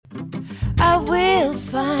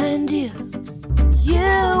and you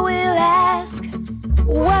will ask,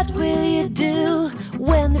 what will you do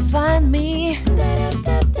when they find me?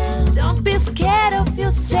 Don't be scared of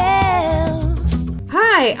yourself.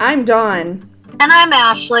 Hi, I'm Dawn. And I'm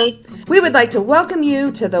Ashley. We would like to welcome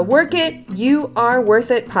you to the Work It, You Are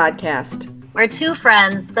Worth It podcast. Where two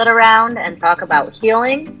friends sit around and talk about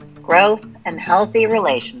healing, growth, and healthy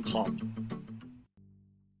relationships.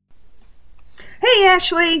 Hey,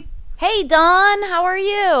 Ashley. Hey, Dawn. How are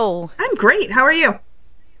you? I'm great. How are you?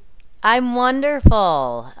 I'm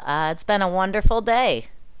wonderful. It's been a wonderful day.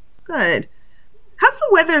 Good. How's the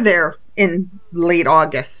weather there in late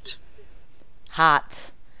August?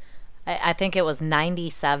 Hot. I think it was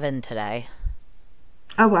 97 today.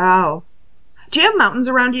 Oh, wow. Do you have mountains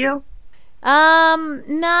around you?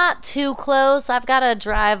 Not too close. I've got to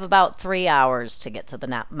drive about 3 hours to get to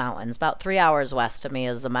the mountains. About 3 hours west of me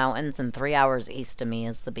is the mountains, and 3 hours east of me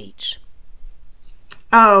is the beach.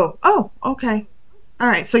 Oh, okay. All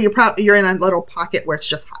right. So you're in a little pocket where it's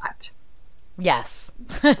just hot. Yes.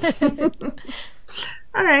 All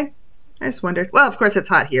right. I just wondered. Well, of course it's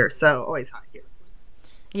hot here, so always hot here.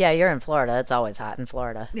 Yeah, you're in Florida. It's always hot in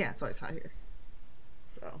Florida. Yeah, it's always hot here.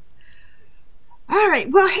 So, all right.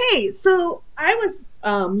 Well, hey, so I was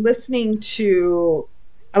I was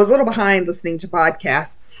a little behind listening to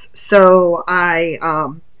podcasts. So I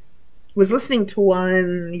was listening to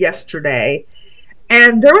one yesterday,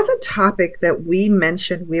 and there was a topic that we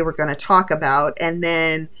mentioned we were going to talk about, and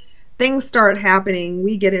then things start happening.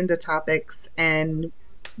 We get into topics and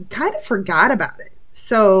kind of forgot about it.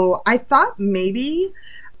 So I thought maybe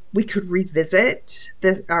we could revisit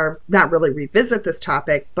this, or not really revisit this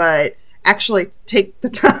topic, but actually take the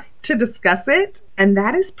time to discuss it. And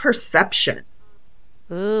that is perception.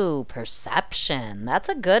 Ooh, perception. That's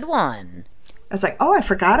a good one. I was like, oh, I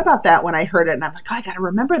forgot about that when I heard it. And I'm like, oh, I got to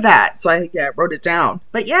remember that. So I wrote it down.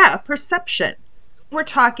 But yeah, perception. We're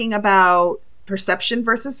talking about perception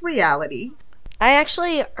versus reality. I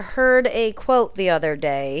actually heard a quote the other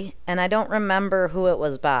day, and I don't remember who it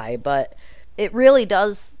was by, but it really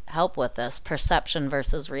does help with this, perception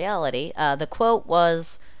versus reality. The quote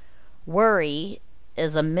was, "Worry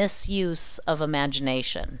is a misuse of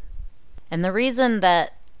imagination." And the reason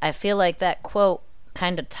that I feel like that quote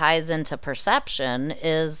kind of ties into perception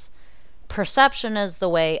is my perception is the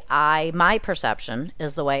way I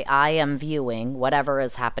am viewing whatever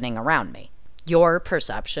is happening around me. Your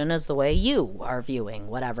perception is the way you are viewing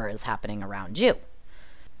whatever is happening around you.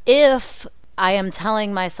 If I am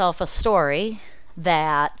telling myself a story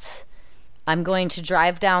that I'm going to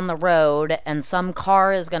drive down the road and some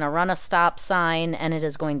car is going to run a stop sign and it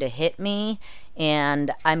is going to hit me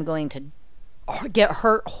and I'm going to get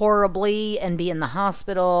hurt horribly and be in the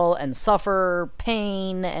hospital and suffer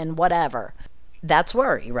pain and whatever. That's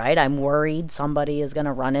worry, right? I'm worried somebody is going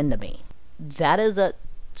to run into me. That is a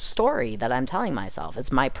story that I'm telling myself.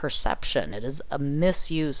 It's my perception. It is a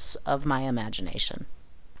misuse of my imagination.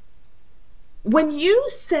 When you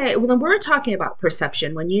say, when we're talking about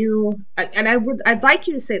perception, I'd like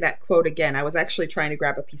you to say that quote again. I was actually trying to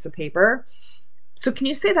grab a piece of paper. So can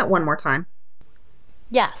you say that one more time?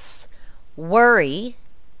 Yes. Worry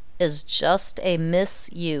is just a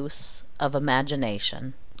misuse of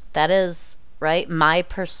imagination. That is, right, my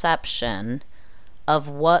perception of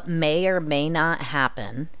what may or may not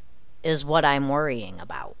happen is what I'm worrying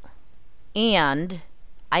about. And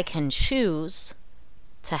I can choose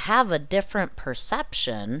to have a different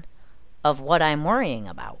perception of what I'm worrying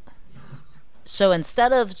about. So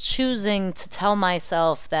instead of choosing to tell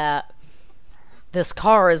myself that this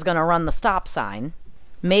car is going to run the stop sign,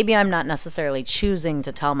 maybe I'm not necessarily choosing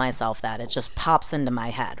to tell myself that. It just pops into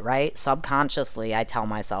my head, right? Subconsciously, I tell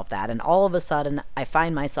myself that. And all of a sudden, I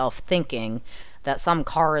find myself thinking that some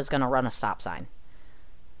car is going to run a stop sign.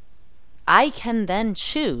 I can then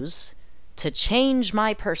choose to change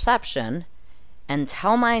my perception and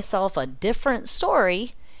tell myself a different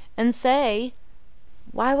story and say,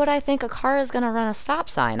 why would I think a car is going to run a stop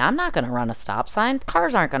sign? I'm not going to run a stop sign.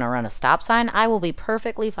 Cars aren't going to run a stop sign. I will be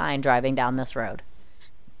perfectly fine driving down this road.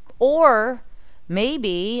 Or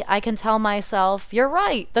maybe I can tell myself, you're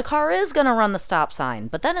right, the car is going to run the stop sign,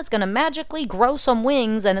 but then it's going to magically grow some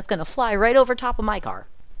wings and it's going to fly right over top of my car.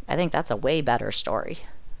 I think that's a way better story.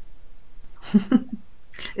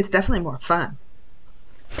 It's definitely more fun.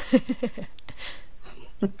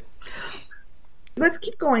 Let's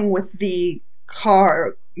keep going with the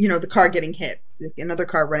car, the car getting hit, another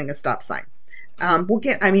car running a stop sign. I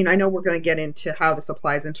know we're going to get into how this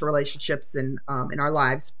applies into relationships and in our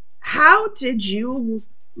lives. How did you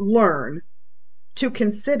learn to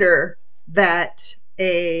consider that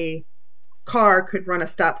a car could run a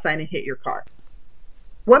stop sign and hit your car?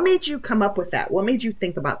 What made you come up with that? What made you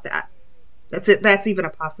think about that? That's it. That's even a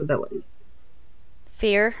possibility.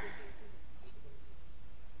 Fear.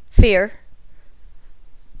 Fear.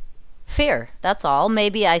 Fear. That's all.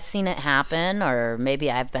 Maybe I seen it happen, or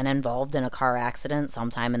maybe I've been involved in a car accident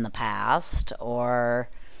sometime in the past, or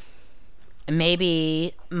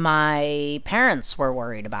maybe my parents were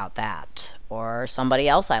worried about that, or somebody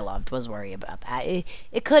else I loved was worried about that.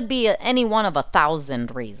 It could be any one of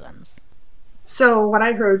 1,000 reasons. So what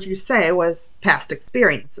I heard you say was past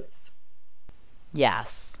experiences,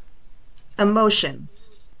 Yes.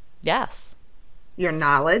 emotions, Yes. your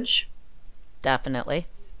knowledge, Definitely.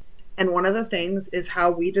 and one of the things is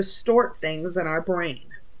how we distort things in our brain.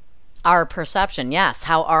 Our perception, yes.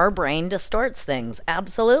 How our brain distorts things.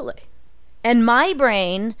 Absolutely. And my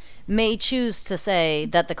brain may choose to say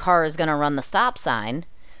that the car is going to run the stop sign,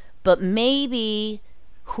 but maybe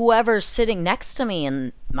whoever's sitting next to me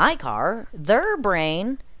in my car, their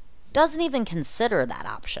brain doesn't even consider that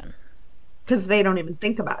option. Because they don't even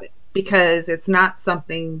think about it. Because it's not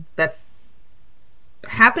something that's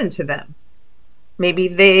happened to them.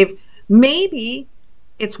 Maybe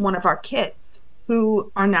it's one of our kids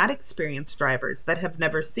who are not experienced drivers that have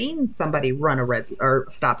never seen somebody run a red or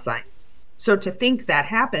stop sign. So to think that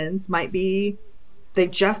happens might be they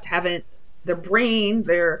just haven't, their brain,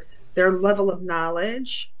 their level of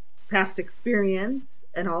knowledge, past experience,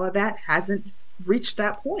 and all of that hasn't reached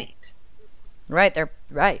that point. Right.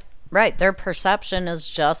 Right. Their perception is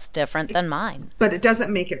just different than mine. But it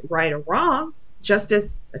doesn't make it right or wrong, just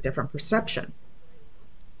as a different perception.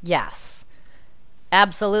 Yes.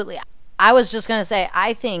 Absolutely. I was just going to say,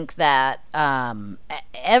 I think that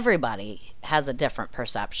everybody has a different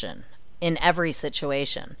perception in every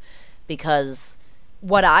situation, because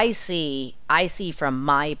what I see from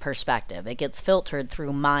my perspective. It gets filtered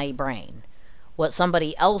through my brain. What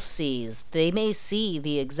somebody else sees, they may see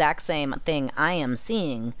the exact same thing I am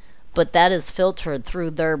seeing, but that is filtered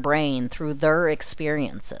through their brain, through their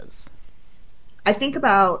experiences. I think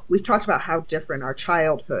we've talked about how different our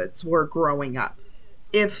childhoods were growing up.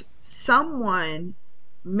 If someone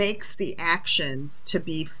makes the actions to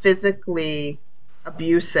be physically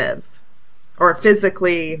abusive or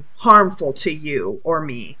physically harmful to you or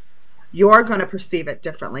me, you're going to perceive it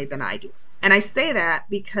differently than I do. And I say that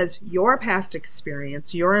because your past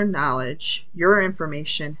experience, your knowledge, your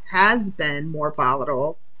information has been more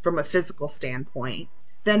volatile from a physical standpoint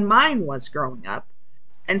than mine was growing up.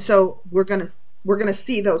 And so we're going to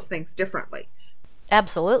see those things differently.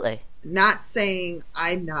 Absolutely. Not saying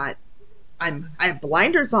I have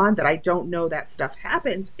blinders on that I don't know that stuff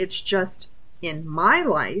happens. It's just in my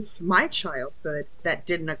life, my childhood, that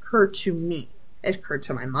didn't occur to me. It occurred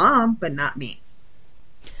to my mom, but not me.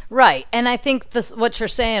 Right. And I think what you're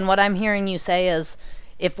saying, what I'm hearing you say is,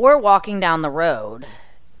 if we're walking down the road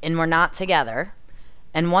and we're not together,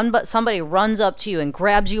 and somebody runs up to you and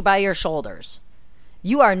grabs you by your shoulders,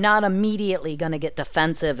 you are not immediately going to get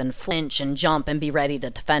defensive and flinch and jump and be ready to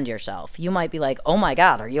defend yourself. You might be like, oh my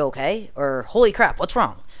God, are you okay? Or holy crap, what's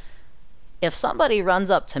wrong? If somebody runs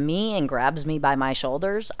up to me and grabs me by my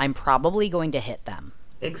shoulders, I'm probably going to hit them.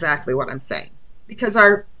 Exactly what I'm saying. Because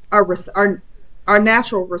our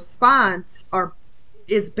natural response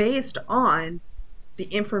is based on the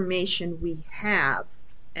information we have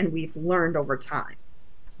and we've learned over time.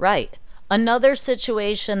 Right. Another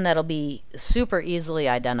situation that'll be super easily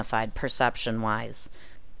identified perception-wise.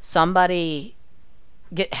 Somebody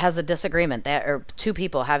has a disagreement, or two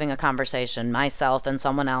people having a conversation, myself and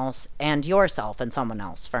someone else, and yourself and someone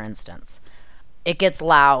else, for instance. It gets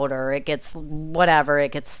loud, or it gets whatever,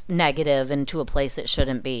 it gets negative into a place it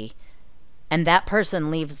shouldn't be. And that person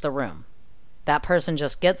leaves the room. That person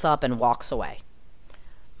just gets up and walks away.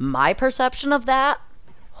 My perception of that,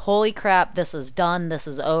 holy crap, this is done, this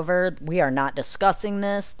is over, we are not discussing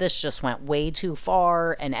this just went way too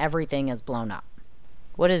far, and everything is blown up.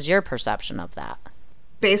 What is your perception of that?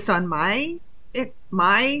 Based on my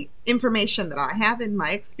information that I have in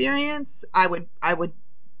my experience, I would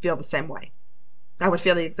feel the same way. I would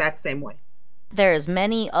feel the exact same way. There's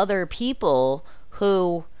many other people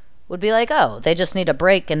who would be like, oh, they just need a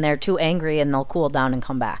break and they're too angry and they'll cool down and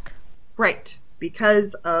come back. Right.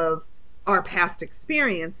 Because of our past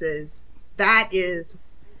experiences, that is,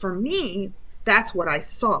 for me, that's what I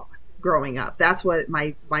saw growing up. That's what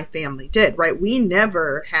my family did, right?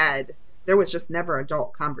 There was just never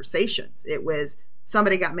adult conversations. It was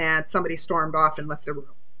somebody got mad, somebody stormed off and left the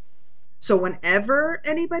room. So whenever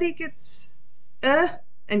anybody gets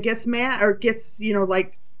and gets mad or gets,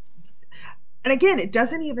 and again, it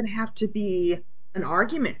doesn't even have to be an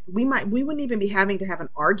argument. We wouldn't even be having to have an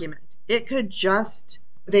argument. It could just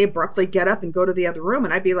they abruptly get up and go to the other room,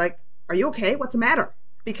 and I'd be like, are you okay? What's the matter?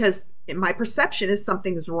 Because my perception is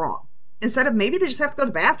something is wrong. Instead of maybe they just have to go to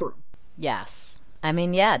the bathroom. Yes. I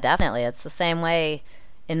mean, yeah, definitely. It's the same way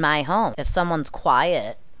in my home. If someone's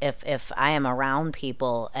quiet, if I am around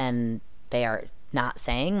people and they are not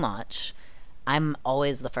saying much, I'm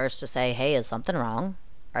always the first to say, hey, is something wrong?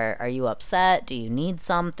 Are you upset? Do you need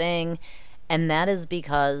something? And that is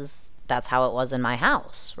because that's how it was in my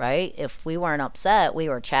house, right? If we weren't upset, we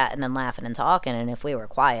were chatting and laughing and talking. And if we were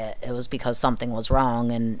quiet, it was because something was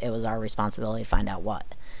wrong and it was our responsibility to find out what.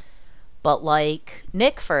 But like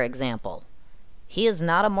Nick, for example, he is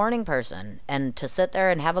not a morning person. And to sit there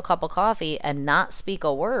and have a cup of coffee and not speak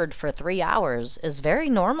a word for 3 hours is very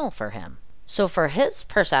normal for him. So for his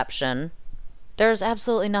perception, there's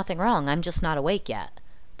absolutely nothing wrong. I'm just not awake yet.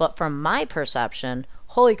 But from my perception,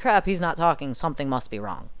 holy crap, he's not talking. Something must be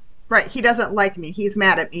wrong. Right. He doesn't like me. He's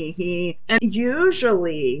mad at me. And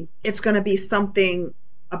usually it's going to be something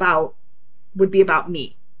would be about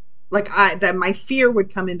me. Like that my fear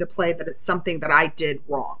would come into play that it's something that I did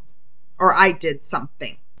wrong or I did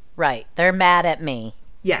something. Right. They're mad at me.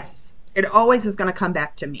 Yes. It always is going to come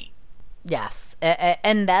back to me. Yes.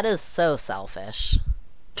 And that is so selfish.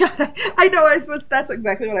 I know. That's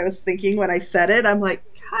exactly what I was thinking when I said it. I'm like,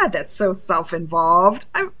 God, that's so self-involved.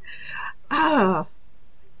 But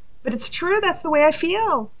it's true. That's the way I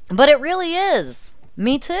feel. But it really is.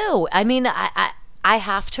 Me too. I mean, I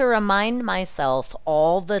have to remind myself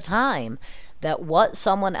all the time that what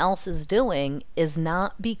someone else is doing is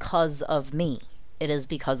not because of me. It is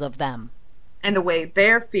because of them. And the way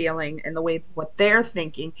they're feeling and what they're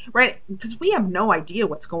thinking, right? Because we have no idea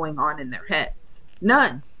what's going on in their heads.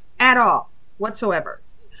 None at all whatsoever.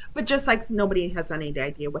 But just like nobody has any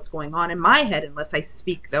idea what's going on in my head unless I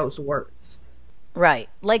speak those words. Right.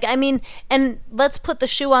 Like, I mean, and let's put the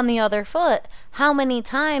shoe on the other foot. How many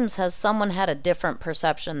times has someone had a different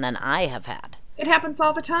perception than I have had? It happens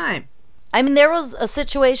all the time. I mean, there was a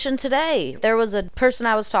situation today. There was a person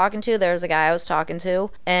I was talking to. There was a guy I was talking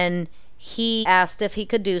to. And he asked if he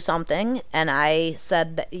could do something. And I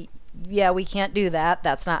said that, yeah, we can't do that.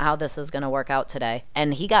 That's not how this is going to work out today.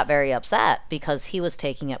 And he got very upset because he was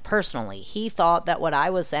taking it personally. He thought that what I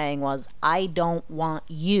was saying was, I don't want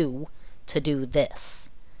you to do this.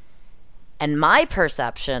 And my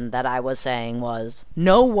perception that I was saying was,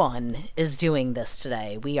 no one is doing this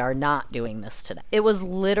today. We are not doing this today. It was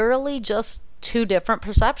literally just two different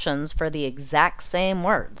perceptions for the exact same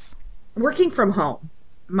words. Working from home.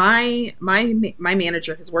 My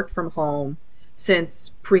manager has worked from home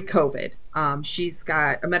since pre-COVID. She's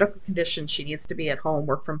got a medical condition. She needs to be at home,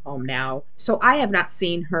 work from home now. So I have not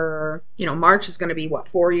seen her, March is going to be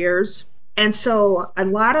 4 years. And so a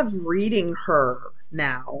lot of reading her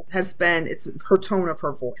now has been, it's her tone of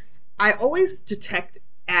her voice. I always detect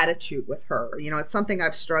attitude with her. It's something I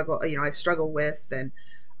struggle with, and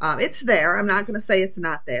it's there. I'm not going to say it's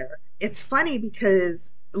not there. It's funny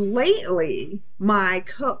because lately my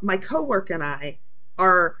coworker and I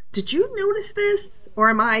did you notice this? Or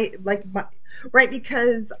am I right?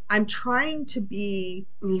 Because I'm trying to be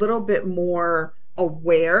a little bit more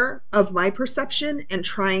aware of my perception and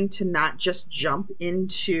trying to not just jump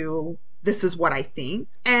into this is what I think.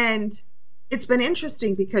 And it's been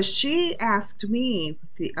interesting because she asked me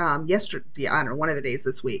yesterday, I don't know, one of the days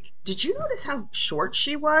this week, did you notice how short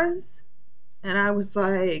she was? And I was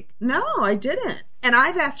like, no, I didn't. And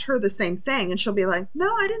I've asked her the same thing, and she'll be like, no,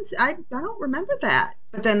 I didn't. I don't remember that.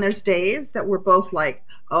 But then there's days that we're both like,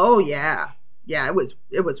 oh yeah, it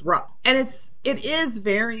was rough. And it is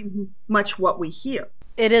very much what we hear.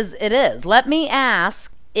 It is. Let me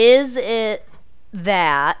ask, is it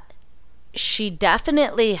that she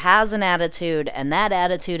definitely has an attitude and that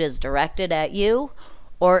attitude is directed at you?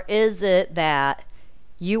 Or is it that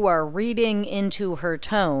you are reading into her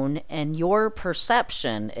tone and your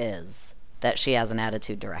perception is that she has an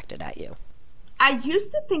attitude directed at you? I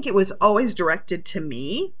used to think it was always directed to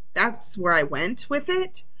me. That's where I went with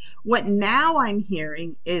it. What now I'm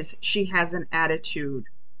hearing is she has an attitude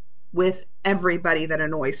with everybody that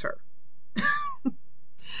annoys her.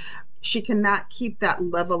 She cannot keep that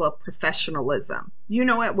level of professionalism.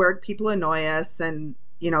 At work, people annoy us, and,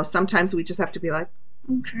 sometimes we just have to be like,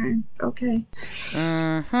 okay.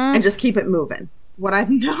 Mm-hmm. And just keep it moving. What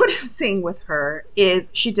I'm noticing with her is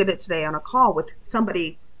she did it today on a call with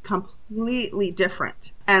somebody completely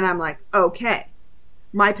different. And I'm like, okay,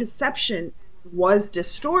 my perception was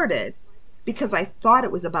distorted because I thought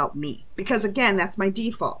it was about me. Because again, that's my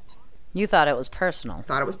default. You thought it was personal.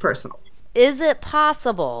 Is it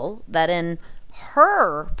possible that in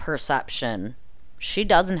her perception, she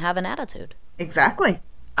doesn't have an attitude? Exactly.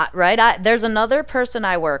 There's another person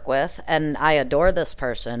I work with, and I adore this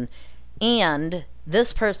person, and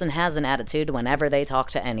this person has an attitude whenever they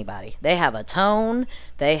talk to anybody. They have a tone,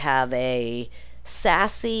 they have a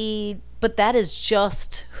sassy, but that is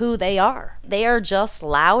just who they are. They are just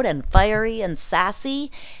loud and fiery and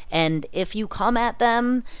sassy, and if you come at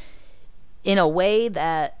them in a way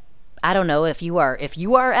that, I don't know, if you are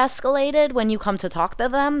escalated when you come to talk to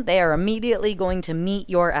them, they are immediately going to meet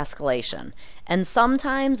your escalation. And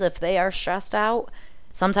sometimes if they're stressed out,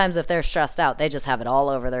 they just have it all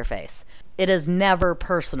over their face. It is never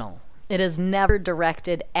personal. It is never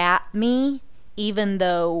directed at me, even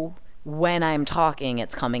though when I'm talking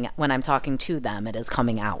to them, it is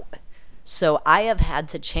coming out. So I have had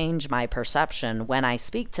to change my perception when I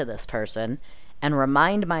speak to this person and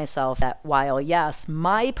remind myself that while, yes,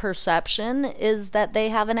 my perception is that they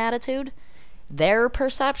have an attitude, their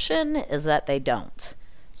perception is that they don't.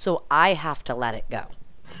 So I have to let it go.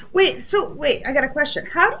 Wait, I got a question.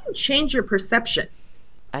 How do you change your perception?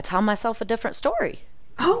 I tell myself a different story.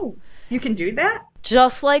 Oh, you can do that?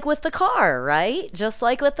 Just like with the car, right? Just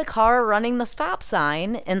like with the car running the stop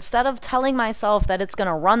sign, instead of telling myself that it's going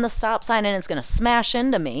to run the stop sign and it's going to smash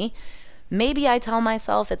into me, maybe I tell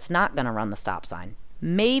myself it's not going to run the stop sign.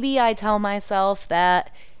 Maybe I tell myself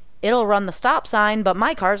that it'll run the stop sign, but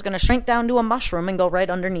my car's going to shrink down to a mushroom and go right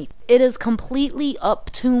underneath. It is completely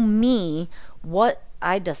up to me what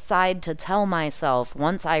I decide to tell myself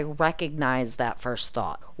once I recognize that first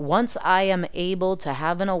thought. Once I am able to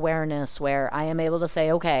have an awareness where I am able to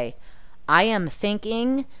say, okay, I am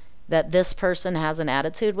thinking that this person has an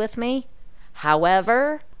attitude with me.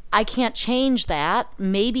 However, I can't change that.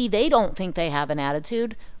 Maybe they don't think they have an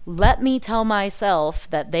attitude. Let me tell myself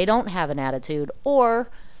that they don't have an attitude, or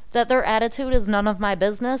that their attitude is none of my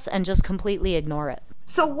business, and just completely ignore it.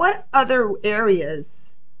 So what other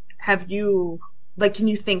areas have you, can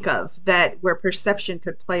you think of that where perception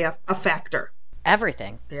could play a factor?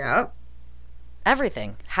 Everything. Yeah.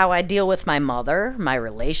 Everything. How I deal with my mother, my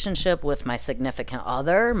relationship with my significant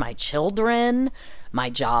other, my children, my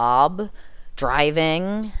job,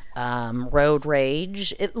 driving, road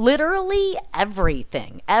rage. It literally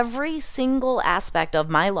everything. Every single aspect of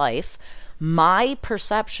my life, my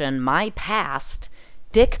perception, my past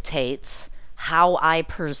dictates how I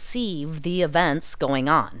perceive the events going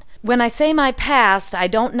on. When I say my past, I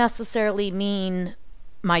don't necessarily mean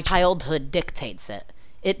my childhood dictates it.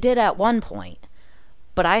 It did at one point.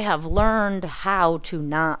 But I have learned how to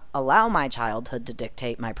not allow my childhood to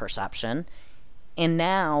dictate my perception. And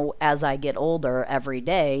now, as I get older every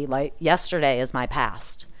day, like yesterday is my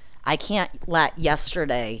past. I can't let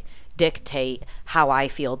yesterday dictate how I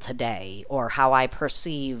feel today or how I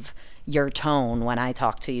perceive your tone when I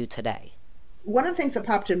talk to you today. One of the things that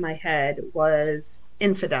popped in my head was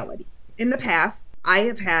infidelity. In the past, I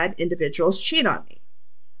have had individuals cheat on me.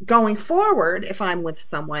 Going forward, if I'm with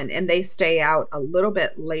someone and they stay out a little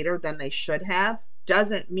bit later than they should have,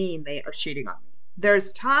 doesn't mean they are cheating on me.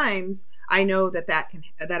 There's times I know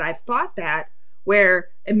that I've thought that where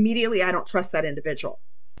immediately I don't trust that individual.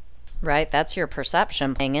 Right, that's your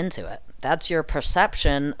perception playing into it. That's your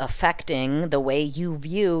perception affecting the way you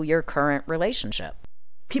view your current relationship.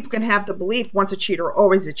 People can have the belief once a cheater,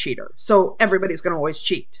 always a cheater. So everybody's going to always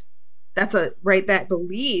cheat. That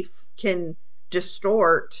belief can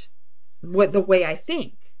distort the way I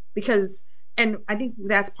think, and I think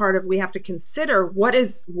that's part of, we have to consider what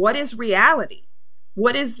is reality.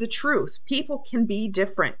 What is the truth? People can be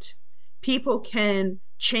different. People can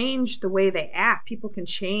change the way they act. People can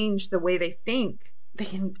change the way they think. They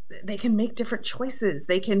can make different choices.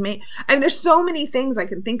 There's so many things I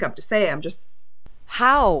can think of to say.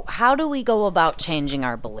 How do we go about changing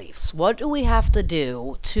our beliefs? What do we have to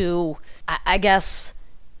do to, I guess,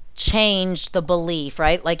 change the belief,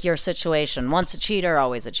 right? Like your situation, once a cheater,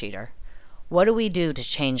 always a cheater. What do we do to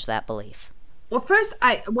change that belief? Well, first,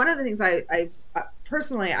 one of the things I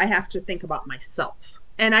personally, I have to think about myself.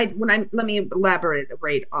 And let me elaborate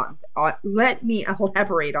on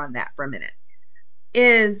that for a minute.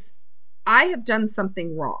 Is I have done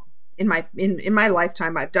something wrong in my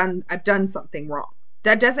lifetime. I've done something wrong.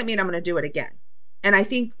 That doesn't mean I'm going to do it again. And I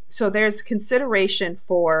think so. There's consideration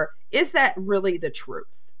for, is that really the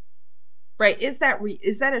truth? Right? Is that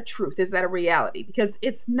a truth? Is that a reality? Because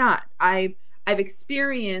it's not. I've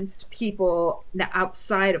experienced people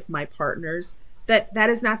outside of my partners that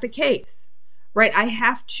is not the case. Right? I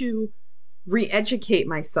have to re-educate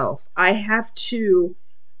myself. I have to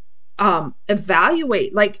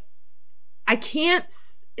evaluate. I can't.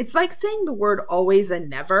 It's like saying the word always and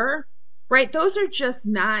never. Right? Those are just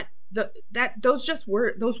not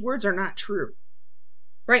those words are not true.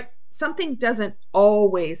 Right? something doesn't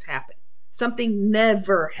always happen. Something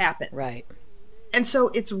never happens. Right. And so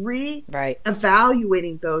it's Right.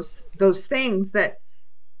 evaluating those things that,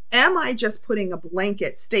 am I just putting a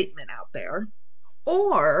blanket statement out there,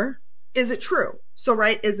 or is it true? So,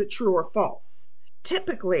 right, is it true or false?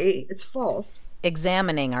 Typically, it's false.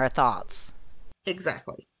 Examining our thoughts.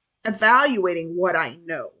 Exactly. Evaluating what I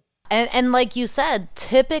know. And like you said,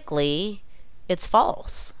 typically it's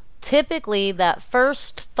false. Typically that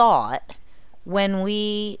first thought when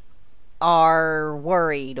we are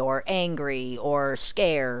worried or angry or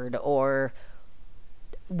scared or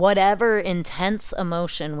whatever intense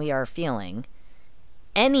emotion we are feeling,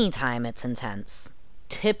 anytime it's intense,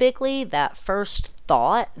 typically that first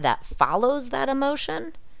thought that follows that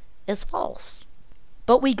emotion is false.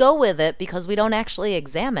 But we go with it because we don't actually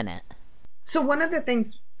examine it. So one of the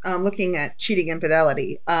things, looking at cheating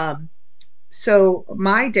infidelity, so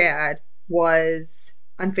my dad was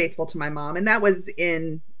unfaithful to my mom, and that was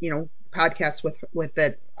in, podcasts with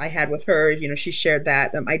that I had with her. She shared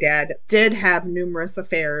that my dad did have numerous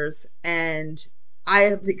affairs, and I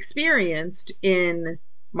have experienced in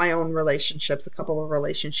my own relationships, a couple of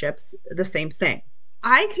relationships, the same thing.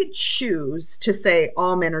 I could choose to say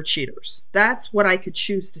all men are cheaters. That's what I could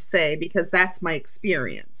choose to say because that's my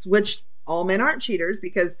experience, which all men aren't cheaters,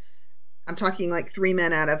 because I'm talking like 3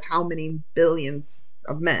 men out of how many billions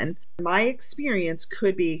of men. My experience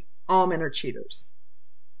could be all men are cheaters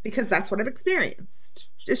because that's what I've experienced,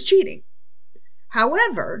 is cheating.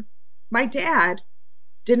 However, my dad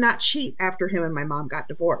did not cheat after him and my mom got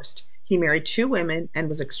divorced. He married 2 women and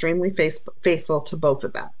was extremely faithful to both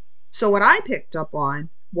of them. So what I picked up on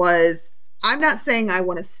was, I'm not saying I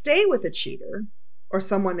want to stay with a cheater or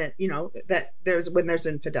someone that, that when there's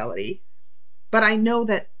infidelity, but I know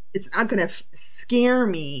that it's not going to scare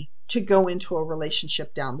me to go into a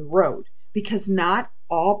relationship down the road, because not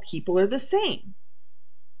all people are the same.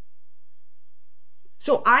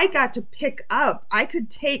 So I got to pick up, I could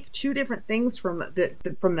take 2 different things from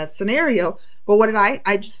that scenario, but what did I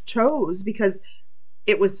just chose because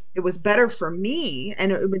it was better for me,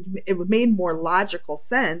 and it made more logical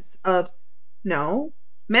sense of, no,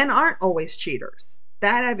 men aren't always cheaters.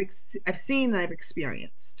 That I've seen and I've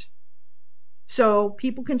experienced. So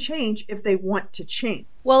people can change if they want to change.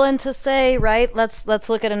 Well, and to say, right, let's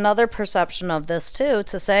look at another perception of this too.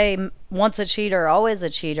 To say once a cheater, always a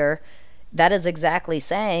cheater, that is exactly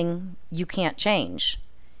saying you can't change.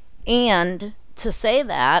 And to say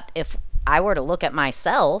that, if I were to look at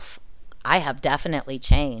myself, I have definitely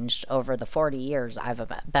changed over the 40 years I've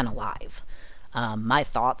been alive. My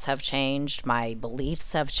thoughts have changed. My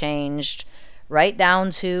beliefs have changed, right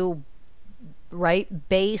down to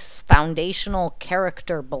base foundational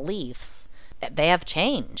character beliefs. They have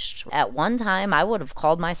changed. At one time, I would have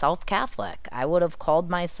called myself Catholic. I would have called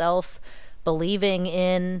myself believing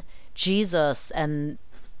in Jesus and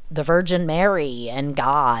the Virgin Mary and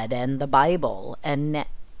God and the Bible. And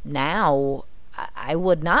now I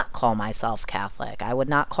would not call myself Catholic. I would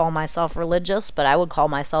not call myself religious, but I would call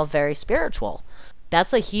myself very spiritual.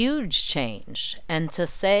 That's a huge change. And to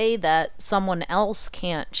say that someone else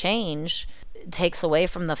can't change takes away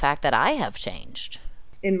from the fact that I have changed.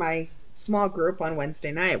 In my small group on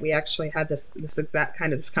Wednesday night, we actually had this exact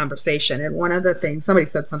kind of this conversation. And one of the things, somebody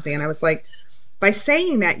said something, and I was like, by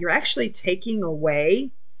saying that, you're actually taking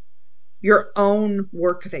away your own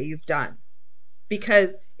work that you've done.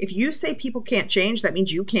 Because if you say people can't change, that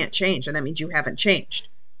means you can't change, and that means you haven't changed.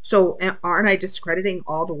 So aren't I discrediting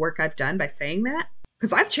all the work I've done by saying that?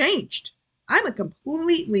 Because I've changed. I'm a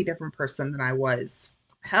completely different person than I was,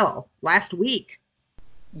 last week.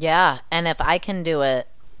 Yeah, and if I can do it,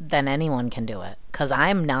 then anyone can do it. Because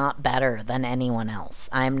I'm not better than anyone else.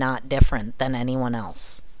 I'm not different than anyone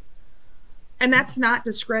else. And that's not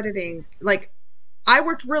discrediting. Like, I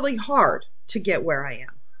worked really hard to get where I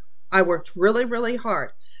am. I worked really, really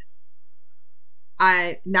hard.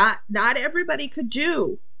 Not everybody could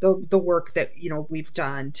do the work that, we've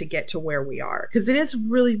done to get to where we are, because it is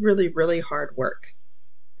really, really, really hard work.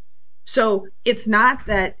 So it's not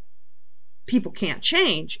that people can't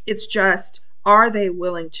change. It's just, are they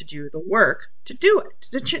willing to do the work to do it,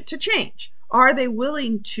 to change? Are they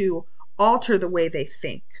willing to alter the way they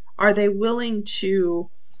think? Are they willing to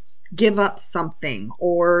give up something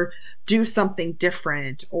or do something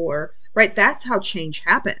different? Or, right, that's how change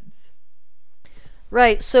happens.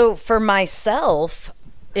 Right. So for myself,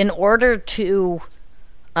 in order to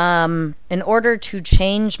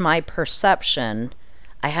change my perception,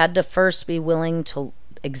 I had to first be willing to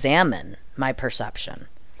examine my perception.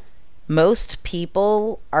 Most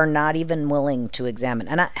people are not even willing to examine.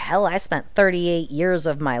 And I spent 38 years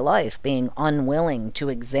of my life being unwilling to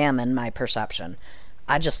examine my perception.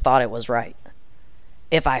 I just thought it was right.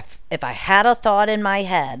 If I had a thought in my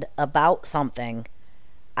head about something,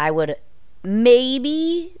 I would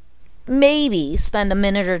maybe spend a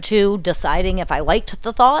minute or two deciding if I liked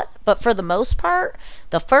the thought. But for the most part,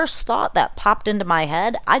 the first thought that popped into my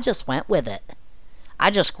head, I just went with it. I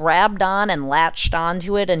just grabbed on and latched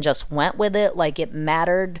onto it and just went with it like it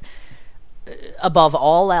mattered above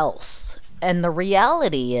all else. And the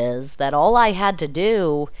reality is that all I had to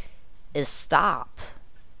do is stop,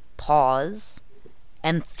 pause,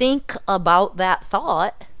 and think about that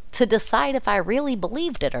thought to decide if I really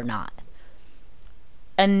believed it or not.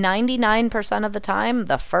 And 99% of the time,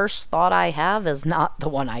 the first thought I have is not the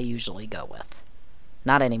one I usually go with.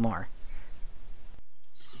 Not anymore.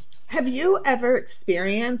 Have you ever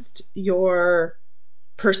experienced your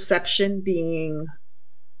perception being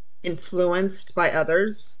influenced by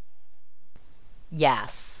others?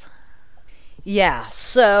 Yes. Yeah,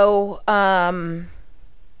 so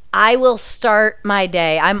I will start my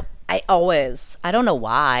day. I don't know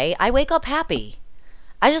why, I wake up happy.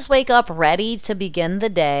 I just wake up ready to begin the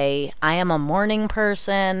day. I am a morning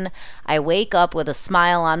person. I wake up with a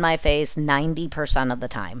smile on my face 90% of the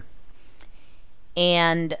time.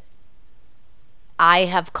 And I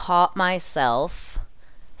have caught myself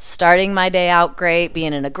starting my day out great,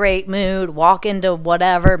 being in a great mood, walk into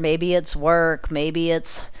whatever, maybe it's work, maybe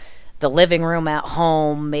it's the living room at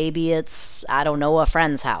home, maybe it's, I don't know, a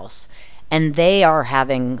friend's house. And they are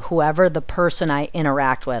having, whoever the person I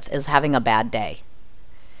interact with is having a bad day.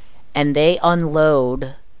 And they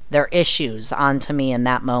unload their issues onto me in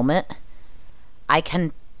that moment. I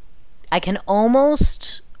can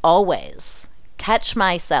almost always catch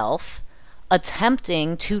myself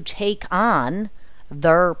attempting to take on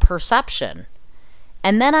their perception.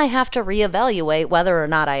 And then I have to reevaluate whether or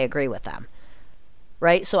not I agree with them.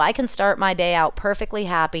 Right? So I can start my day out perfectly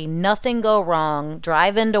happy, nothing go wrong,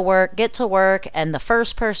 drive into work, get to work, and the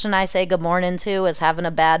first person I say good morning to is having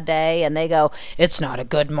a bad day, and they go, it's not a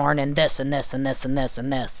good morning, this and this and this and this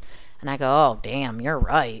and this. And I go, oh, damn, you're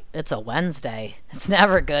right. It's a Wednesday. It's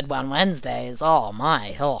never good on Wednesdays. Oh,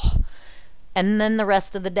 my. Oh. And then the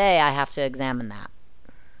rest of the day, I have to examine that.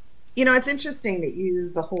 You know, it's interesting that you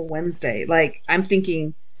use the whole Wednesday. Like, I'm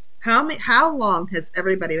thinking, how long has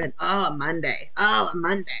everybody been, Monday.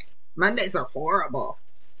 Mondays are horrible.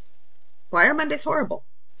 Why are Mondays horrible?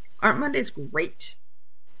 Aren't Mondays great?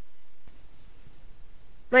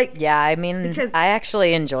 Like, yeah, I mean, because I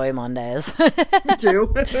actually enjoy Mondays. You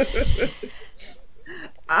do?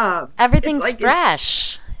 Everything's like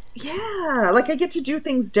fresh. Yeah, like I get to do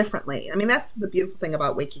things differently. I mean, that's the beautiful thing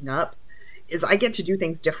about waking up, is I get to do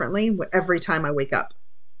things differently every time I wake up.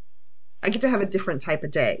 I get to have a different type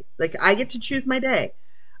of day. Like, I get to choose my day.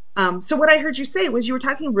 So what I heard you say was you were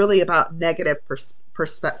talking really about negative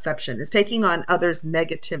perception, is taking on others'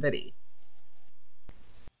 negativity.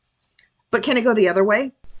 But can it go the other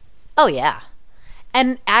way? Oh, yeah.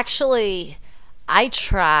 And actually, I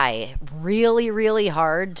try really, really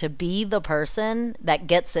hard to be the person that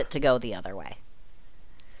gets it to go the other way.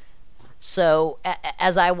 So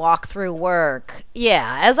as I walk through work,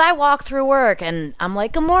 and I'm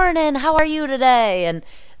like, good morning, how are you today? And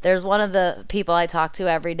there's one of the people I talk to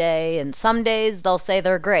every day, and some days they'll say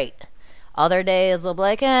they're great. Other days they'll be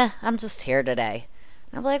like, I'm just here today.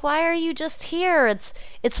 And I'm like, why are you just here?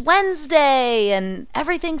 It's Wednesday and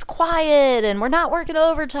everything's quiet and we're not working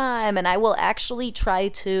overtime. And I will actually try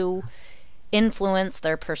to influence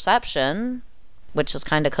their perception, which is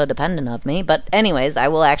kind of codependent of me. But anyways, I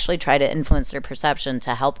will actually try to influence their perception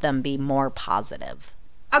to help them be more positive.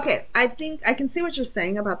 Okay, I think I can see what you're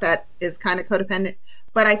saying about that is kind of codependent.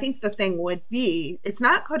 But I think the thing would be, it's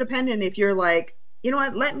not codependent if you're like, you know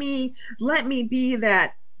what, let me be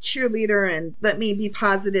that cheerleader and let me be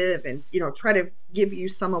positive and, you know, try to give you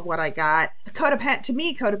some of what I got. To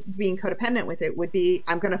me, being codependent with it would be,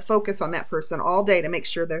 I'm going to focus on that person all day to make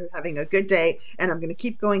sure they're having a good day, and I'm going to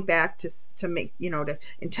keep going back to make, you know, to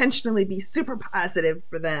intentionally be super positive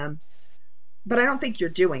for them. But I don't think you're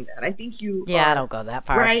doing that. I think you I don't go that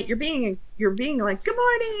far. Right? You're being like, good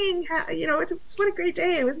morning, you know, it's what a great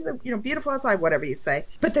day. Isn't it, you know, beautiful outside, whatever you say.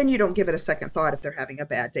 But then you don't give it a second thought if they're having a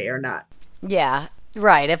bad day or not. Yeah,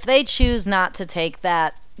 right. If they choose not to take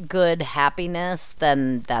that good happiness,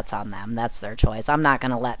 then that's on them. That's their choice. I'm not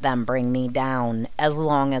going to let them bring me down as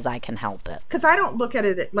long as I can help it. Because I don't look at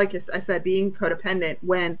it, like I said, being codependent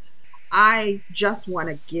when I just want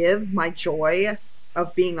to give my joy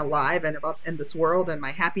of being alive and about in this world and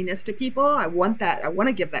my happiness to people. I want that. I want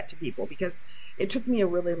to give that to people because it took me a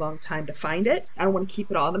really long time to find it. I don't want to keep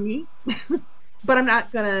it all to me. But I'm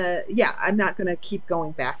not gonna keep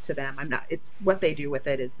going back to them. It's what they do with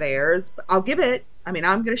it is theirs. But I'll give it. I'm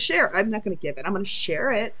gonna share. I'm not gonna give it. I'm gonna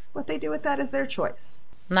share it. What they do with that is their choice.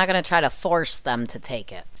 I'm not going to try to force them to take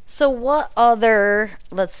it. So what other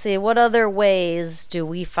ways do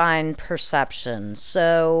we find perception?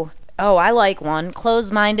 So, I like one.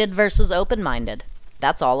 Closed-minded versus open-minded.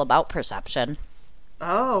 That's all about perception.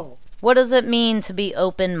 Oh. What does it mean to be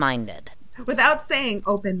open-minded? Without saying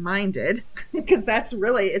open-minded, because that's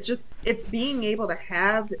really, it's being able to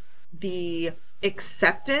have the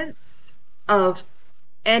acceptance of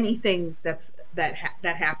anything that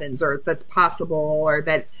happens or that's possible or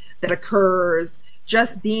that occurs,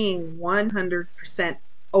 just being 100%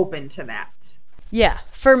 open to that. Yeah.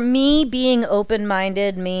 For me, being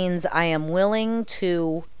open-minded means I am willing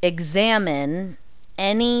to examine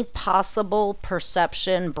any possible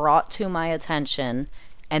perception brought to my attention,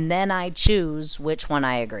 and then I choose which one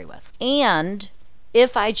I agree with. And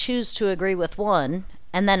if I choose to agree with one,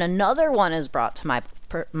 and then another one is brought to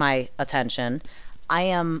my attention, I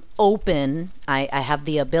am open. I have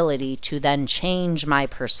the ability to then change my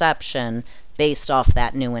perception based off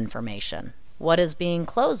that new information. What is being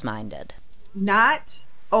closed-minded? Not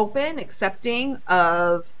open, accepting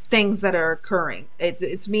of things that are occurring.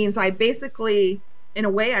 It means I basically, in a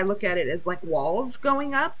way, I look at it as like walls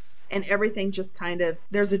going up. And everything just kind of,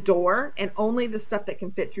 there's a door and only the stuff that can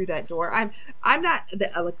fit through that door. I'm not the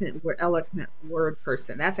eloquent word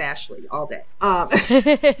person. That's Ashley all day.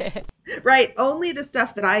 Right. Only the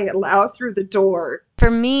stuff that I allow through the door. For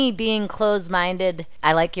me, being closed-minded,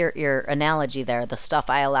 I like your analogy there, the stuff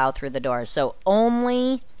I allow through the door. So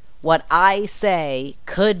only what I say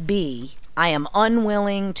could be. I am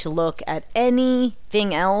unwilling to look at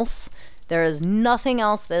anything else. There is nothing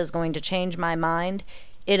else that is going to change my mind.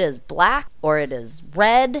 It is black or it is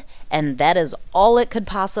red, and that is all it could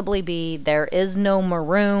possibly be. There is no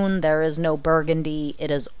maroon, there is no burgundy,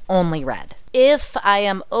 it is only red. If I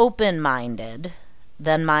am open-minded,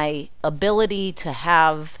 then my ability to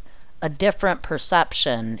have a different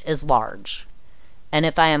perception is large. And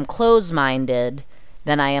if I am closed-minded,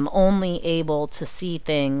 then I am only able to see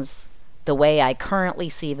things the way I currently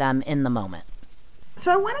see them in the moment.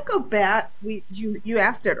 So I want to go back. You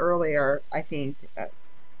asked it earlier, I think,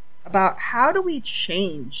 about how do we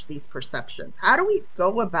change these perceptions? How do we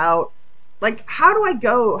go about, like, how do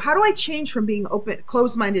I change from being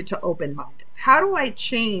closed-minded to open-minded? How do I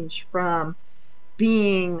change from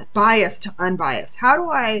being biased to unbiased? How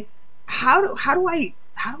do I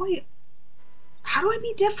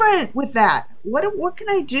be different with that? What can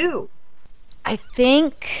I do? I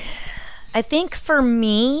think for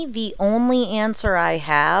me, the only answer I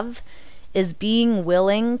have is being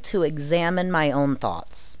willing to examine my own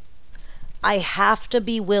thoughts. I have to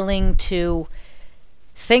be willing to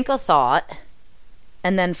think a thought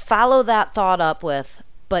and then follow that thought up with,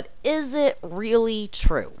 but is it really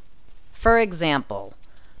true? For example,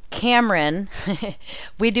 Cameron,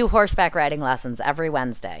 we do horseback riding lessons every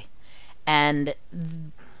Wednesday. And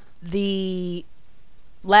the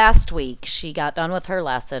last week she got done with her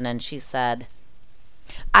lesson and she said,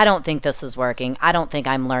 I don't think this is working. I don't think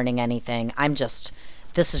I'm learning anything.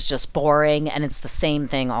 This is just boring and it's the same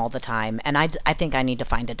thing all the time. And I think I need to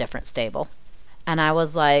find a different stable. And I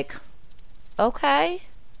was like, okay,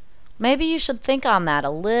 maybe you should think on that a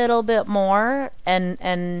little bit more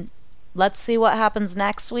and let's see what happens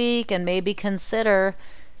next week and maybe consider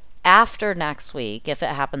after next week if it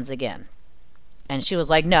happens again. And she was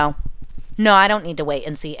like, no, I don't need to wait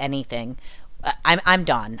and see anything. I'm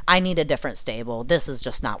done. I need a different stable. This is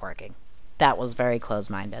just not working. That was very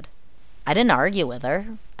closed-minded. I didn't argue with her.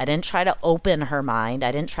 I didn't try to open her mind.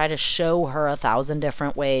 I didn't try to show her 1,000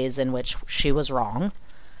 different ways in which she was wrong.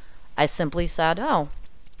 I simply said, oh,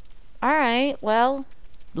 all right, well,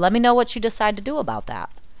 let me know what you decide to do about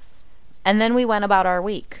that. And then we went about our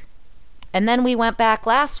week. And then we went back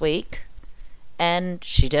last week, and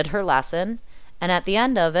she did her lesson. And at the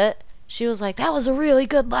end of it, she was like, that was a really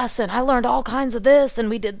good lesson. I learned all kinds of this,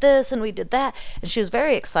 and we did this, and we did that. And she was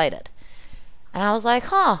very excited. And I was like,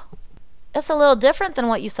 it's a little different than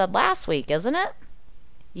what you said last week, isn't it?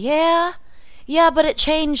 Yeah, but it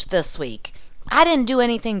changed this week. I didn't do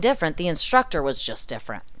anything different. The instructor was just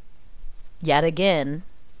different. Yet again,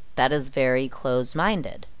 that is very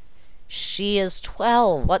closed-minded. She is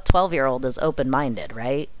 12. What 12-year-old is open-minded,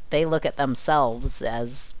 right? They look at themselves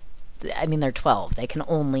as, they're 12. They can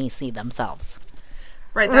only see themselves.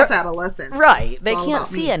 Right, that's adolescence. Right. They can't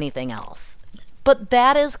see anything else. But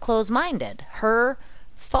that is closed-minded. Her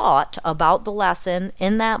thought about the lesson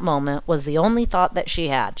in that moment was the only thought that she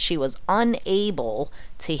had. She was unable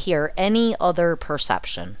to hear any other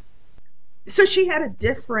perception. So she had a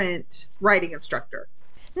different writing instructor.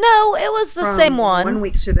 No, it was the same one. 1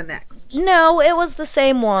 week to the next. No, it was the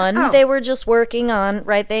same one. Oh. They were just working on,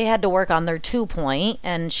 right, they had to work on their 2-point,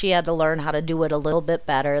 and she had to learn how to do it a little bit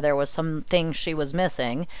better. There was some things she was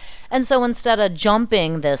missing. And so instead of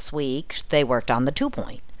jumping this week, they worked on the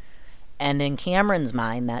 2-point. And in Cameron's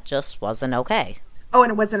mind, that just wasn't okay. Oh,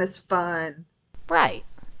 and it wasn't as fun. Right.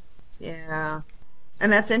 Yeah.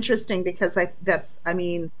 And that's interesting because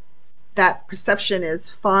that perception is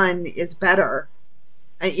fun is better.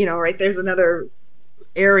 Right? There's another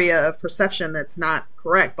area of perception that's not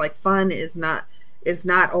correct. Like fun is not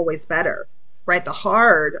always better, right?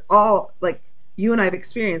 Like you and I've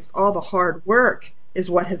experienced, all the hard work is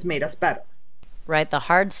what has made us better. Right. The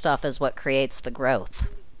hard stuff is what creates the growth.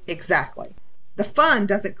 Exactly. The fun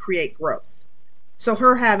doesn't create growth. So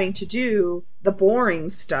her having to do the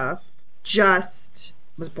boring stuff just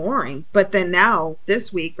was boring. But then now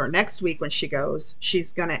this week or next week when she goes,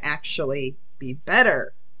 she's going to actually be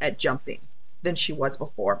better at jumping than she was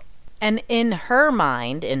before. And in her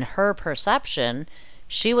mind, in her perception,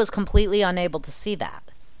 she was completely unable to see that.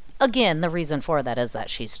 Again, the reason for that is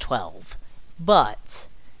that she's 12. But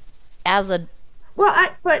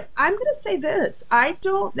but I'm going to say this. I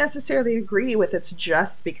don't necessarily agree with it's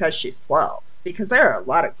just because she's 12, because there are a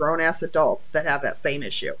lot of grown-ass adults that have that same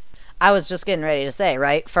issue. I was just getting ready to say,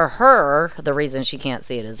 right? For her, the reason she can't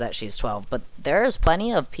see it is that she's 12. But there's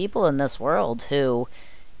plenty of people in this world who,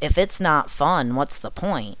 if it's not fun, what's the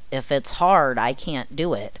point? If it's hard, I can't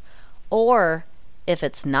do it. Or if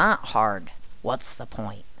it's not hard, what's the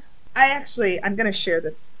point? I'm going to share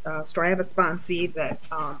this story. I have a sponsee that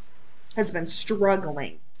has been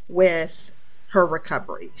struggling with her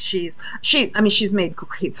recovery. She's made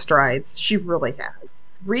great strides. She really has.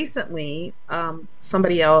 Recently,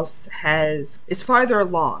 somebody else has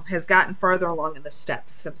gotten farther along in the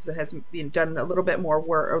steps, has done a little bit more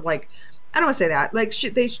work, or like, I don't want to say that, like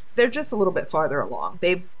they're just a little bit farther along.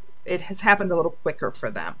 It has happened a little quicker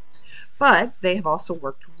for them, but they have also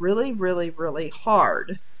worked really, really, really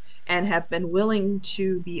hard and have been willing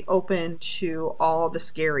to be open to all the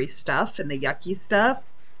scary stuff and the yucky stuff,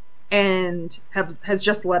 and has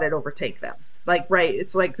just let it overtake them. Like, right,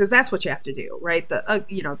 it's like, because that's what you have to do, right? The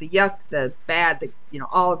the yuck, the bad,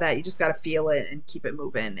 all of that, you just got to feel it and keep it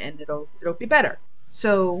moving, and it'll be better.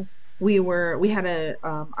 So we had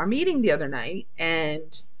our meeting the other night,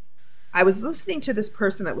 and I was listening to this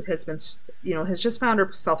person that has been, has just found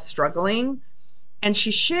herself struggling, and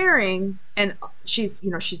she's sharing, and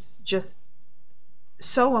she's just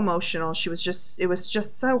so emotional. It was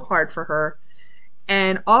just so hard for her,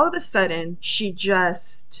 and all of a sudden she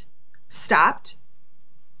just stopped,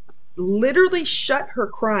 literally shut her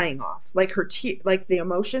crying off, like like the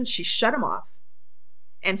emotions, she shut them off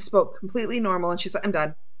and spoke completely normal, and she's like, I'm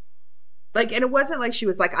done. Like, and it wasn't like she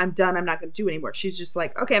was like, I'm done, I'm not going to do anymore. She's just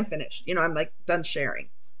like, okay, I'm finished. I'm like done sharing.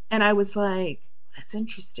 And I was like, that's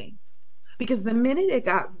interesting, because the minute it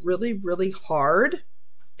got really, really hard,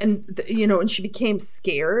 and and she became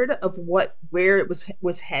scared of where it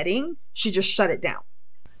was heading, she just shut it down.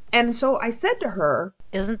 And so I said to her,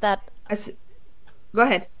 I said, go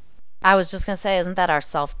ahead. I was just going to say, isn't that our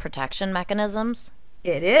self-protection mechanisms?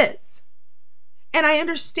 It is. And I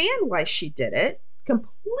understand why she did it.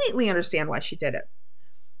 Completely understand why she did it.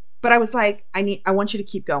 But I was like, I want you to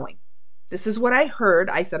keep going. This is what I heard.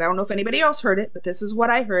 I said, I don't know if anybody else heard it, but this is what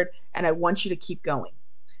I heard, and I want you to keep going.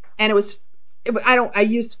 And I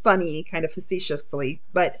used funny kind of facetiously,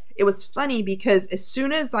 but it was funny because as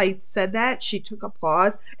soon as I said that, she took a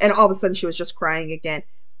pause, and all of a sudden she was just crying again.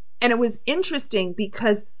 And it was interesting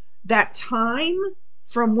because that time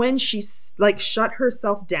from when she like shut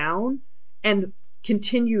herself down and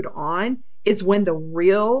continued on is when the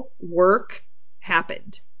real work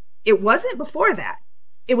happened. It wasn't before that.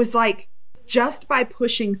 It was like just by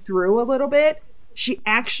pushing through a little bit, she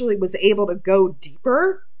actually was able to go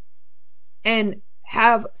deeper and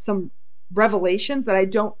have some revelations that I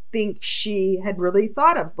don't think she had really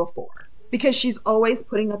thought of before, because she's always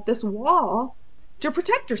putting up this wall to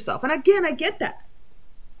protect herself. And again, I get that.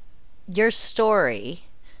 Your story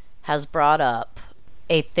has brought up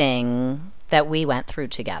a thing that we went through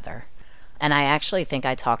together. And I actually think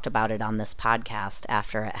I talked about it on this podcast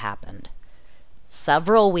after it happened.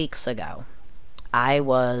 Several weeks ago, I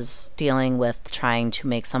was dealing with trying to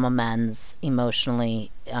make some amends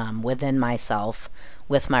emotionally within myself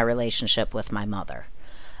with my relationship with my mother.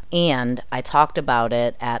 And I talked about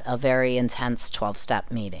it at a very intense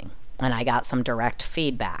 12-step meeting. and I got some direct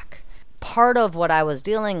feedback. Part of what I was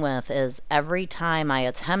dealing with is every time I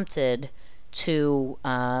attempted to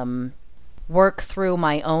work through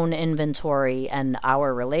my own inventory and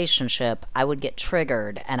our relationship, I would get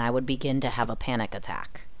triggered and I would begin to have a panic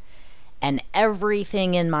attack. And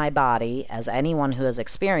everything in my body, as anyone who has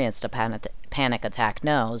experienced a panic attack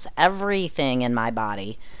knows, everything in my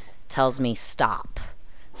body tells me stop.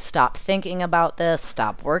 Stop thinking about this.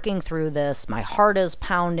 Stop working through this. My heart is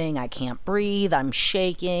pounding. I can't breathe. I'm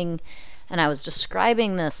shaking. And I was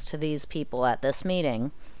describing this to these people at this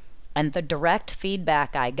meeting, and the direct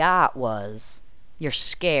feedback I got was, you're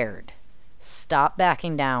scared. Stop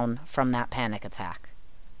backing down from that panic attack.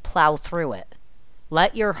 Plow through it.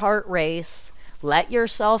 Let your heart race. Let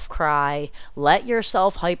yourself cry. Let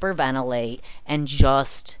yourself hyperventilate, and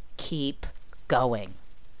just keep going.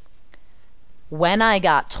 When I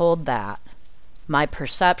got told that, my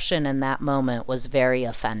perception in that moment was very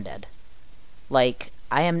offended. Like,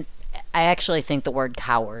 I actually think the word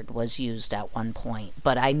coward was used at one point,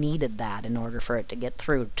 but I needed that in order for it to get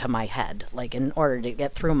through to my head. Like, in order to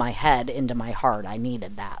get through my head into my heart, I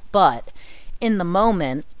needed that. But in the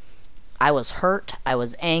moment, I was hurt, I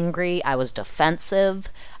was angry, I was defensive,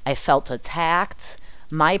 I felt attacked.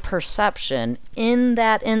 My perception in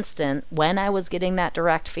that instant, when I was getting that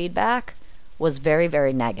direct feedback, was very,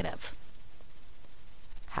 very negative.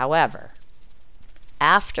 However,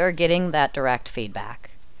 after getting that direct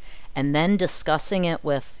feedback and then discussing it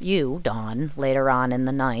with you, Dawn, later on in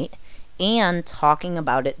the night, and talking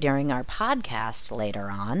about it during our podcast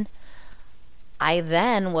later on, I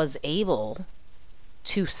then was able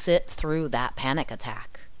to sit through that panic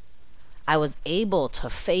attack. I was able to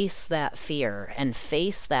face that fear and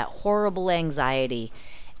face that horrible anxiety,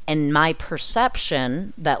 and my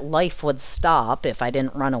perception that life would stop if I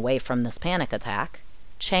didn't run away from this panic attack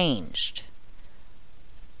changed.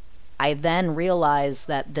 I then realized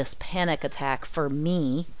that this panic attack for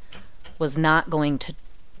me was not going to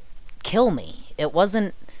kill me. It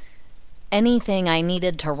wasn't anything I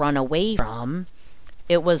needed to run away from.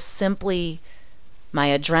 It was simply my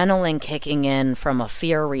adrenaline kicking in from a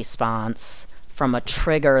fear response from a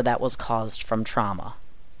trigger that was caused from trauma.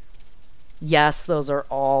 Yes, those are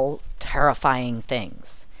all terrifying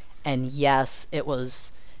things. And yes, it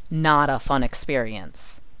was not a fun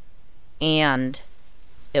experience. And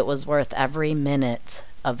it was worth every minute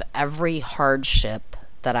of every hardship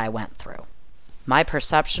that I went through. My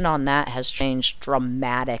perception on that has changed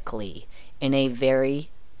dramatically in a very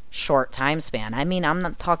short time span. I mean, I'm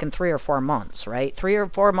not talking 3 or 4 months, right? 3 or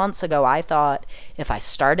 4 months ago, I thought if I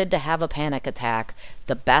started to have a panic attack,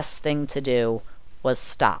 the best thing to do was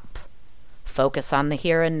stop. Focus on the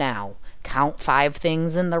here and now. Count 5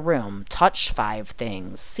 things in the room. Touch 5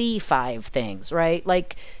 things. See 5 things, right?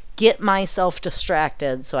 Like, get myself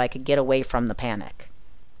distracted so I could get away from the panic.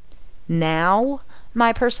 Now,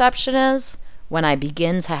 my perception is, when I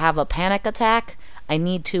begin to have a panic attack, I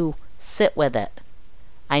need to sit with it.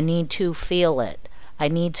 I need to feel it. I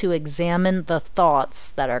need to examine the thoughts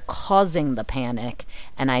that are causing the panic,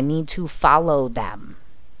 and I need to follow them.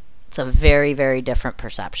 It's a very, very different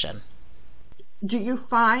perception. Do you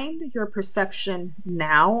find your perception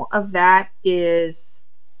now of that is,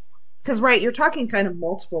 because right, you're talking kind of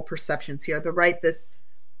multiple perceptions here.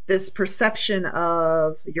 This perception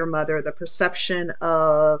of your mother, the perception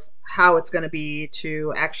of how it's going to be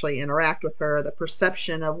to actually interact with her, the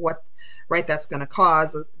perception of what right that's going to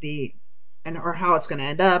cause or how it's going to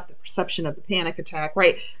end up, the perception of the panic attack,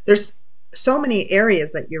 right? There's so many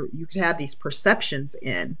areas that you could have these perceptions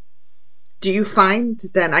in. Do you find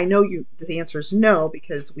that, I know the answer is no,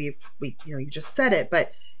 because you just said it,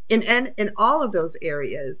 but in all of those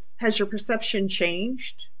areas, has your perception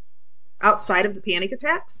changed outside of the panic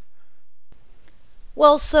attacks?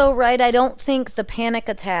 Well, so, right, I don't think the panic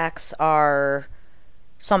attacks are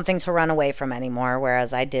something to run away from anymore,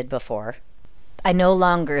 whereas I did before. I no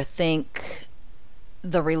longer think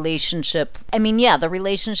the relationship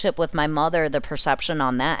with my mother, the perception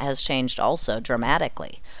on that has changed also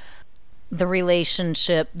dramatically. The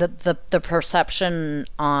relationship, the perception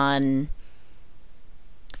on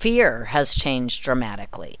fear has changed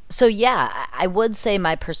dramatically. So yeah, I would say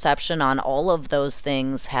my perception on all of those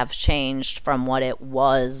things have changed from what it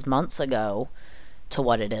was months ago to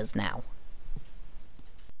what it is now.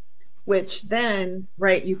 Which then,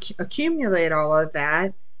 right, you accumulate all of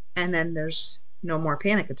that, and then there's no more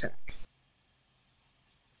panic attack.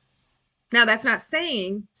 Now, that's not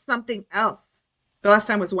saying something else. The last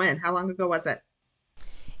time was when? How long ago was it?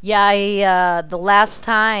 Yeah, the last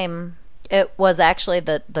time, it was actually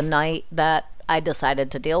the night that I decided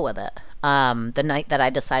to deal with it. The night that I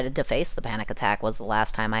decided to face the panic attack was the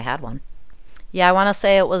last time I had one. Yeah, I want to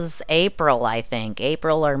say it was April, I think.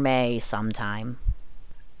 April or May sometime.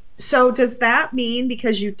 So does that mean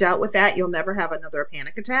because you dealt with that, you'll never have another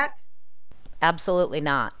panic attack? Absolutely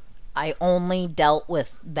not. I only dealt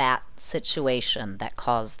with that situation that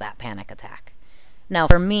caused that panic attack. Now,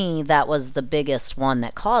 for me, that was the biggest one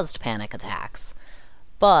that caused panic attacks.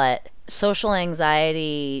 But social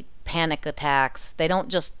anxiety, panic attacks, they don't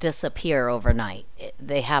just disappear overnight.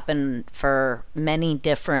 They happen for many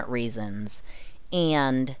different reasons,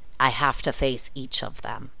 and I have to face each of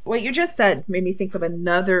them. What you just said made me think of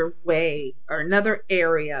another way or another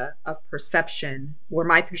area of perception where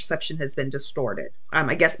my perception has been distorted.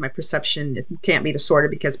 I guess my perception can't be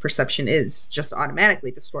distorted because perception is just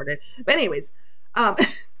automatically distorted. But anyways,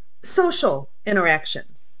 social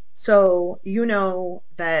interactions. So you know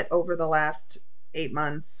that over the last 8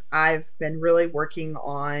 months, I've been really working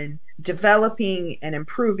on developing and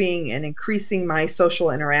improving and increasing my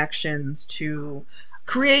social interactions to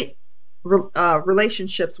create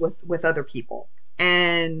relationships with other people.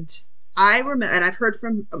 And I remember, and I've heard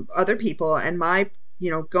from other people, and my,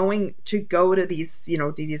 going to go to these,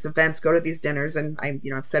 these events, go to these dinners, and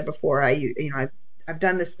I've said before, I've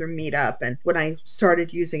done this through Meetup, and when I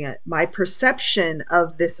started using it, my perception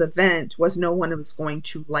of this event was no one was going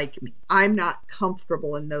to like me. I'm not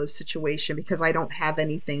comfortable in those situations because I don't have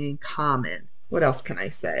anything in common. What else can I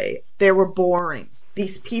say? They were boring.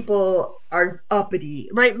 These people are uppity,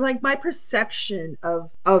 right? Like my perception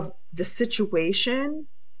of the situation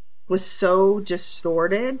was so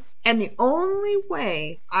distorted. And the only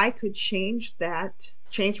way I could change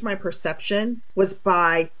my perception, was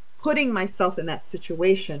by putting myself in that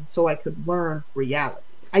situation so I could learn reality.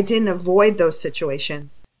 I didn't avoid those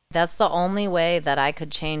situations. That's the only way that I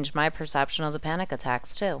could change my perception of the panic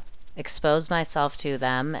attacks too. Expose myself to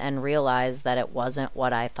them and realize that it wasn't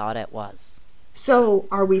what I thought it was. So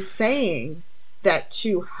are we saying that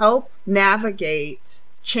to help navigate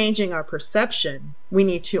changing our perception, we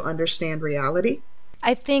need to understand reality?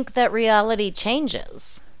 I think that reality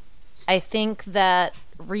changes. I think that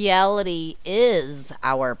reality is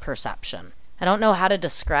our perception. I don't know how to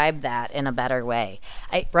describe that in a better way.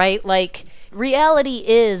 Like reality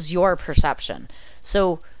is your perception.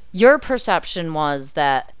 So your perception was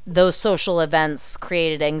that those social events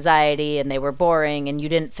created anxiety and they were boring and you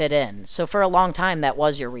didn't fit in. So for a long time, that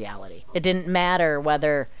was your reality. It didn't matter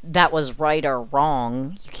whether that was right or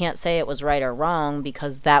wrong. You can't say it was right or wrong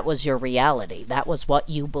because that was your reality. That was what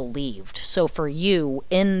you believed. So for you,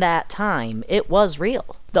 in that time, it was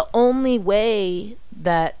real. The only way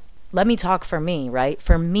that, let me talk for me, right?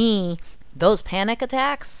 For me, those panic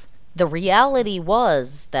attacks, the reality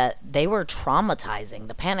was that they were traumatizing,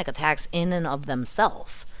 the panic attacks in and of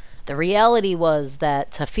themselves. The reality was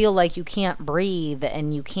that to feel like you can't breathe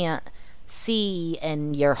and you can't see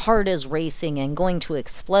and your heart is racing and going to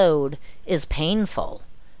explode is painful.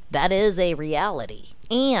 That is a reality.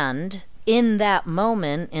 And in that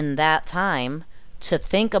moment, in that time, to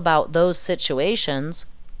think about those situations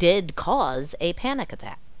did cause a panic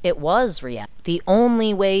attack. It was reality. The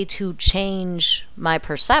only way to change my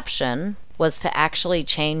perception was to actually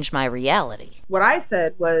change my reality. What I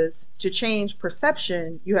said was, to change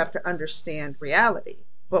perception, you have to understand reality.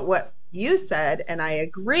 But what you said, and I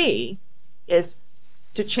agree, is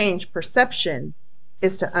to change perception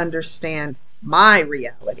is to understand my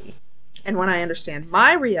reality. And when I understand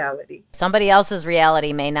my reality, somebody else's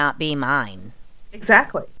reality may not be mine.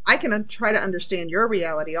 Exactly. I can try to understand your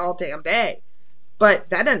reality all damn day, but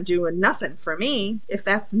that doesn't do nothing for me if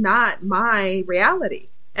that's not my reality.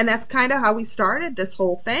 And that's kind of how we started this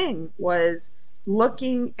whole thing, was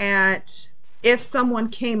looking at if someone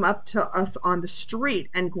came up to us on the street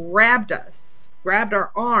and grabbed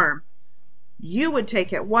our arm, you would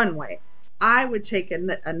take it one way. I would take it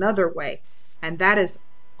another way. And that is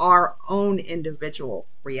our own individual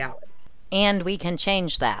reality. And we can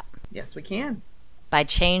change that. Yes, we can. By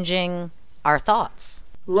changing our thoughts.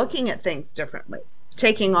 Looking at things differently.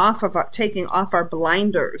 Taking off our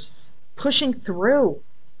blinders. Pushing through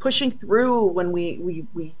when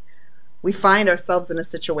we find ourselves in a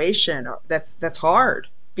situation that's hard.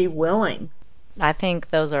 Be willing. I think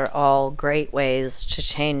those are all great ways to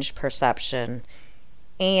change perception.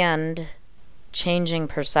 And changing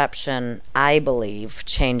perception, I believe,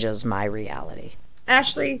 changes my reality.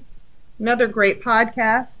 Ashley, another great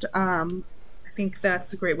podcast. I think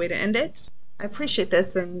that's a great way to end it. I appreciate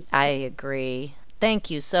this. And I agree. Thank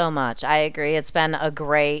you so much. I agree. It's been a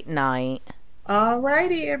great night. All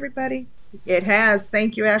righty, everybody. It has.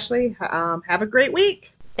 Thank you, Ashley. Have a great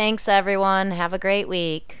week. Thanks, everyone. Have a great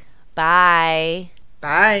week. Bye.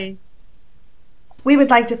 Bye. We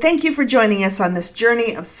would like to thank you for joining us on this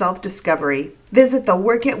journey of self-discovery. Visit the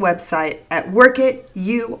Work It website at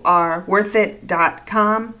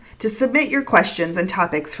workityouareworthit.com to submit your questions and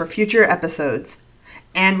topics for future episodes.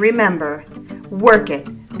 And remember, work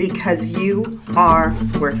it because you are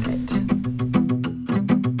worth it.